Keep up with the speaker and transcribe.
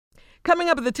Coming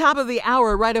up at the top of the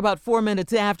hour, right about 4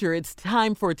 minutes after, it's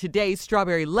time for today's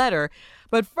Strawberry Letter.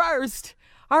 But first,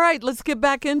 all right, let's get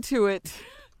back into it.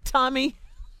 Tommy?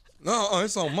 No,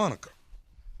 it's on Monica.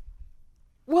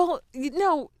 Well,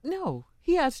 no.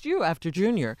 He asked you after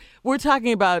Junior. We're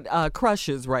talking about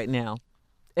crushes right now.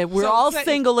 And we're all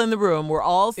single in the room. We're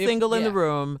all single in the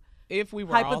room. If we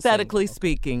were hypothetically all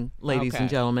speaking, ladies and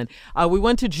gentlemen. We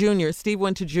went to Junior. Steve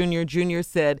went to Junior. Junior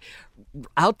said,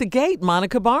 out the gate,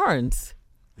 Monica Barnes.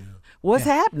 Yeah. What's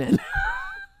happening?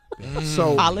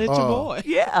 So I'll let your boy.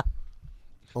 Yeah.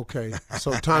 Okay.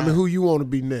 So, Tommy, who you want to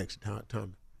be next,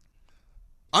 Tommy?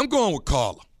 I'm going with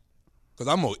Carla. Because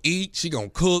I'm going to eat. She going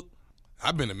to cook.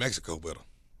 I've been to Mexico with her.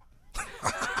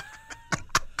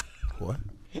 What?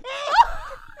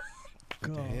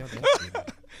 What the hell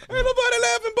ain't nobody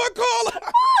laughing but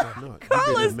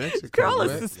Carla.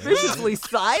 Carla's suspiciously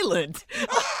silent.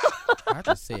 I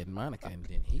just said Monica, and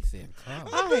then he said Carla.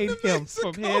 I hate him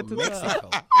from head to Mexico.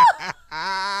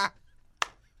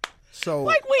 So,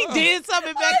 like we did something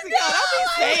in Mexico. Don't be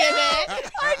saying that.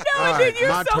 I know, All and right, then you're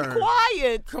my so turn.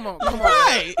 quiet. Come on.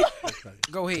 Right. okay.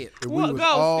 Go ahead. If we Well, was go,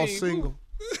 all Steve. single,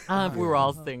 If we were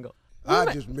all single.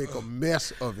 I'd just make a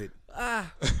mess of it.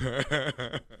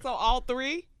 So all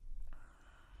three?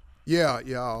 Yeah,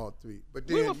 all three. But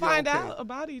then We will find okay. out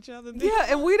about each other. Yeah,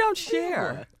 and we don't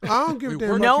share. I don't give a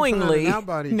damn about Knowingly. you finding out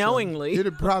about each other. Knowingly.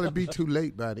 It'll probably be too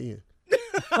late by then.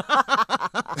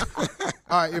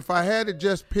 All right, if I had to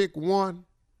just pick one,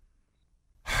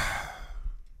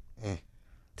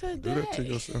 Do that to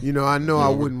yourself. you know, I know I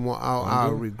wouldn't want.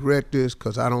 I'll regret this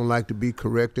because I don't like to be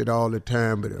corrected all the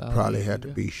time. But it probably had to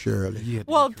be Shirley.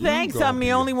 Well, thanks. I'm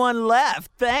the only one left.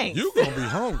 Thanks. You going to be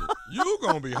hungry. You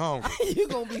going to be hungry. You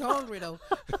gonna be hungry though.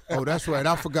 Oh, that's right.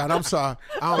 I forgot. I'm sorry.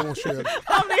 I don't want Shirley.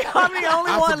 I'm the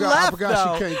only one left, I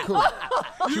forgot though. she can't cook.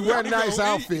 She wear nice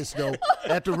outfits though.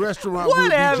 At the restaurant,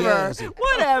 Whatever. we'll be jazzing.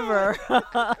 Whatever.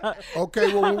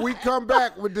 Okay, well when we come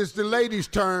back with this, the ladies'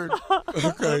 turn.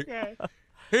 Okay.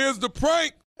 Here's the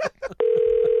prank.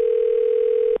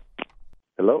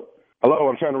 Hello? Hello,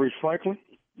 I'm trying to reach Franklin.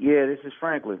 Yeah, this is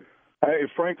Franklin. Hey,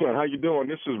 Franklin, how you doing?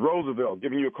 This is Roosevelt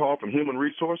giving you a call from Human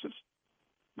Resources.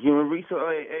 Human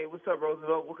Resources. Hey, what's up,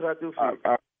 Roosevelt? What can I do for you?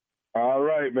 All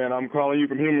right, man. I'm calling you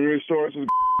from Human Resources,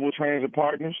 Transit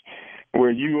Partners,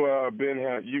 where you've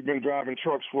been driving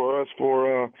trucks for us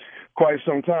for quite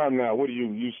some time now. What are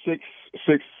you? You six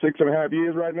and a half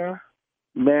years right now?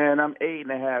 Man, I'm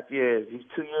 8.5 years. He's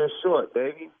 2 years short,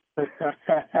 baby.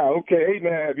 Okay,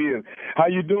 8.5 years. How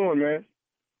you doing, man?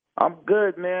 I'm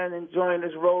good, man. Enjoying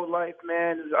this road life,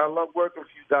 man. I love working for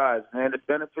you guys, man. The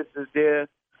benefits is there.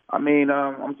 I mean,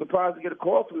 I'm surprised to get a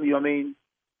call from you. I mean,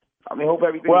 hope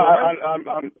everything's well. all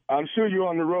right. I'm sure you're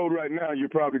on the road right now. You're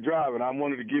probably driving. I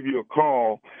wanted to give you a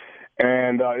call.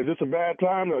 And is this a bad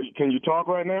time? Or can you talk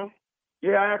right now?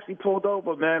 Yeah, I actually pulled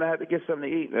over, man. I had to get something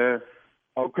to eat, man.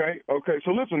 Okay.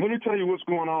 So listen, let me tell you what's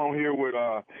going on here with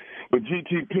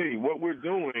GTP. What we're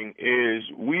doing is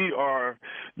we are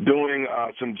doing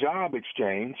some job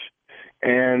exchange,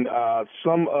 and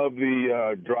some of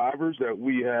the drivers that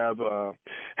we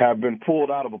have been pulled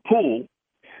out of a pool,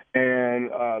 and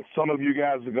some of you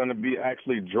guys are going to be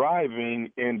actually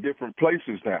driving in different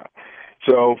places now.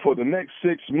 So for the next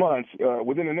 6 months,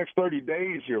 within the next 30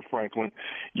 days here, Franklin,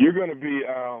 you're going to be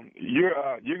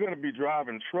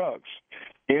driving trucks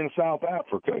in South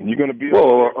Africa. You're going to be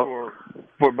for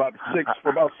about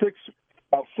 6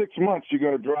 months. You're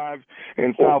going to drive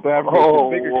in South Africa.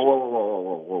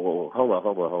 Whoa. Hold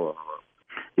on.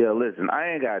 Yeah, listen,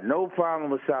 I ain't got no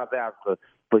problem with South Africa,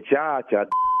 but y'all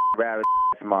rabbit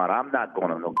smart. I'm not going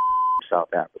to no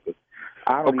South Africa.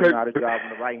 I don't even know how to drive on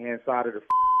the right-hand side of the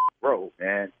road,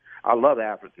 man. I love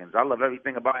Africans. I love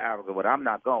everything about Africa, but I'm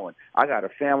not going. I got a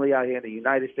family out here in the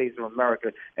United States of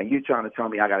America, and you trying to tell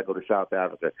me I got to go to South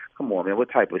Africa. Come on, man.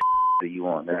 What type of are you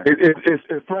on, man?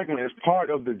 Franklin, it's part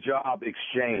of the job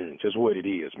exchange is what it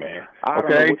is, man. I don't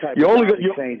know what type of job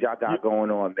exchange y'all got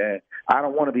going on, man. I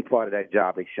don't want to be part of that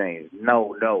job exchange.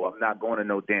 No, I'm not going to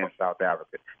no damn South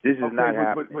Africa. This is not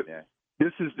happening, man.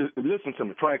 Listen to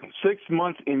me, Franklin. 6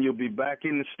 months and you'll be back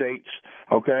in the States,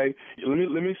 okay? Let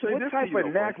me say what this type to you,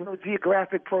 of National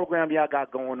Geographic program y'all got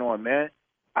going on, man?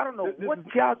 I don't know what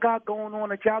y'all got going on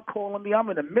that y'all calling me. I'm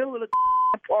in the middle of the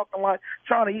parking lot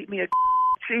trying to eat me a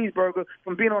cheeseburger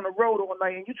from being on the road all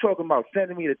night, and you talking about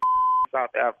sending me to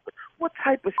South Africa. What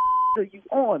type of are you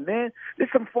on, man? This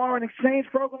some foreign exchange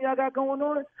program y'all got going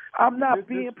on? I'm not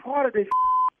being part of this.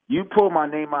 You pulled my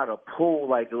name out of a pool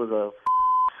like it was a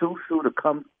susu to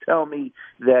come tell me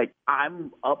that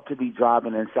I'm up to be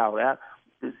driving in South Africa.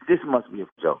 This must be a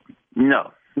joke.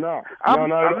 No. No, I'm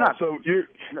no. not. So you,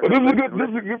 but this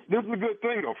is a good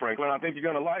thing though, Franklin. I think you're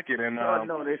gonna like it. And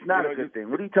no, it's not a good thing.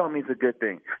 What are you telling me it's a good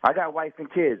thing? I got wife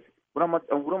and kids. What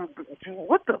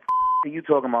the are you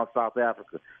talking about South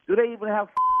Africa? Do they even have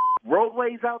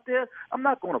roadways out there? I'm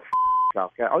not going to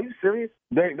South Africa. Are you serious?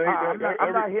 I'm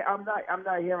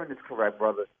not hearing this correct,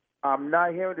 brother. I'm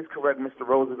not hearing this correct, Mr.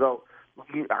 Roosevelt.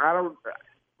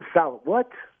 South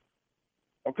what?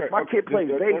 Okay. My kid plays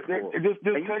baseball. And you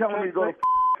telling me to go to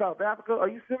South Africa? Are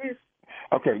you serious?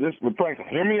 Okay, Franklin,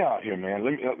 hear me out here, man.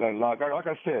 Let me, like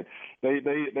I said,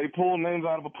 they pull names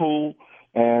out of a pool,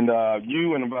 and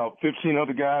you and about 15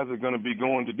 other guys are going to be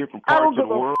going to different parts of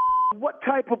the world. What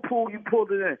type of pool you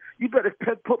pulled it in? You better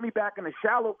put me back in the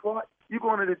shallow part. You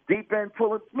going to the deep end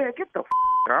pulling? Man, get the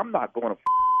I'm not going to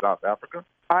South Africa.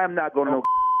 I am not going to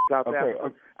South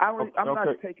Africa. I'm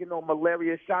not taking no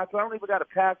malaria shots. I don't even got a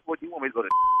passport. You want me to go to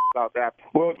South Africa?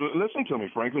 Well, listen to me,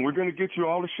 Franklin. We're going to get you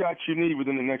all the shots you need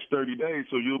within the next 30 days,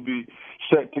 so you'll be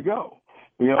set to go.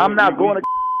 You know, I'm not going to.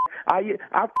 I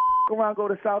around go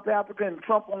to South Africa, and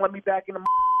Trump won't let me back in the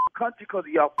country because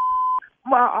of y'all.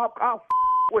 I'll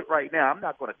quit right now. I'm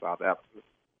not going to South Africa.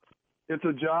 It's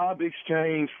a job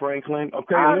exchange, Franklin.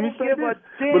 Okay, I let me don't say give this. a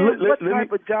damn what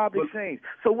type of job exchange.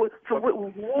 So what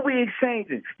we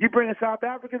exchanging? You bringing South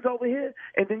Africans over here,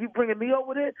 and then you bringing me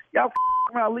over there? Y'all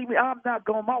around, leave me. I'm not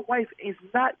going. My wife is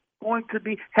not going to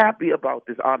be happy about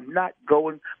this. I'm not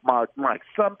going. My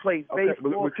son plays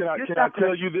baseball. But can I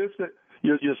tell you this, that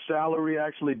your salary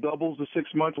actually doubles the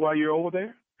 6 months while you're over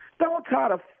there? Don't try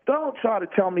to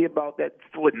tell me about that.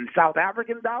 What, in South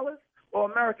African dollars or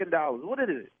American dollars? What is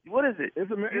it?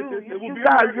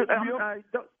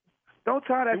 Don't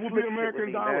try that. It will be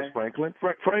American dollars, Franklin.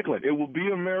 Franklin, it will be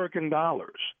American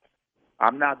dollars.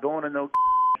 I'm not going to no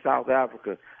South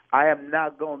Africa. I am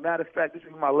not going. Matter of fact, this is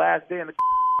my last day in the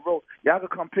road. Y'all can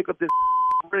come pick up this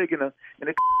rig in the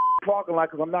parking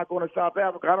lot because I'm not going to South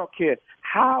Africa. I don't care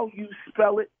how you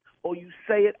spell it or you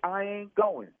say it. I ain't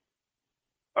going.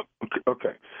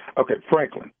 Okay,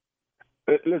 Franklin.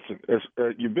 Listen,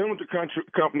 you've been with the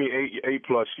company eight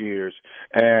plus years,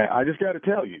 and I just got to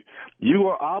tell you, you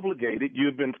are obligated.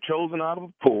 You've been chosen out of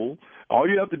a pool. All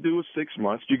you have to do is 6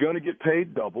 months. You're going to get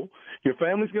paid double. Your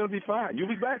family's going to be fine. You'll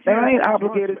be back here. I ain't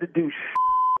obligated to do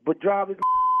but drive this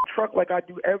truck like I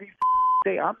do every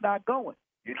day. I'm not going.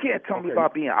 You can't tell me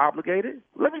about being obligated.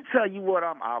 Let me tell you what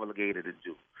I'm obligated to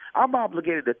do. I'm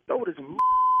obligated to throw this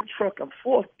truck in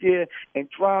fourth gear and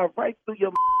drive right through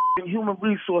your human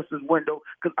resources window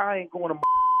because I ain't going to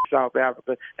South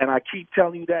Africa. And I keep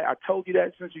telling you that. I told you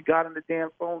that since you got on the damn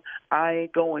phone. I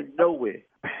ain't going nowhere.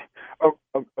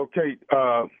 Okay.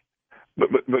 But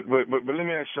let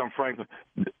me ask you something, Franklin.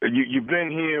 You've been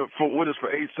here with us for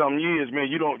 8-some years, man.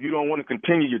 You don't want to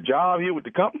continue your job here with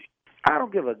the company? I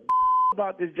don't give a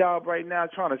about this job right now,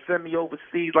 trying to send me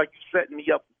overseas like you're setting me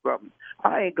up for something.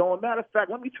 I ain't going. Matter of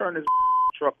fact, let me turn this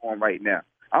truck on right now.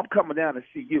 I'm coming down to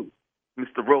see you,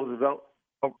 Mr. Roosevelt.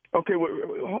 Okay,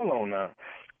 hold on now.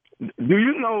 Do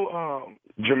you know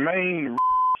Jermaine?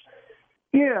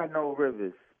 Yeah, I know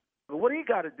Rivers. But what do you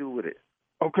got to do with it?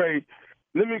 Okay,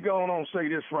 let me go on and say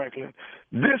this, Franklin.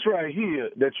 This right here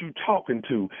that you talking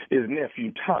to is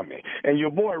nephew Tommy. And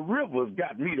your boy Rivers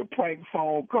got me to prank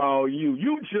phone call you.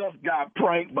 You just got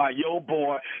pranked by your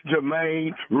boy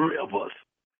Jermaine Rivers.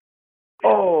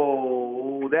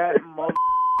 Oh, that mother.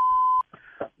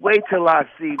 Wait till I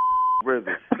see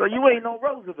Rivers. So you ain't no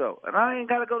Roosevelt, and I ain't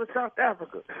got to go to South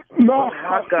Africa. No. Oh,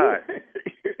 my God.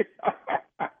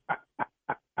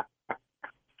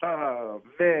 Oh,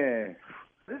 man.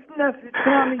 This nephew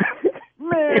Tommy,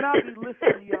 man, I be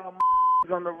listening to y'all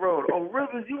on the road. Oh,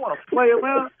 Rivers, you want to play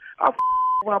around? I'll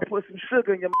around put some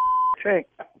sugar in your tank.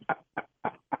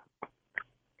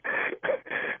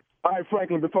 All right,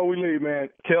 Franklin, before we leave, man,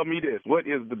 tell me this. What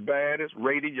is the baddest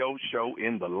radio show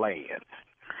in the land?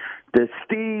 The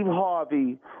Steve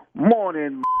Harvey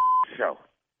Morning Show.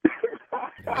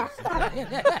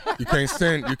 You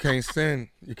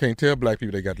can't tell black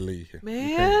people they got to leave here.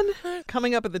 Man,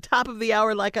 coming up at the top of the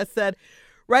hour, like I said,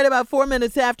 right about 4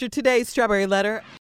 minutes after today's Strawberry Letter.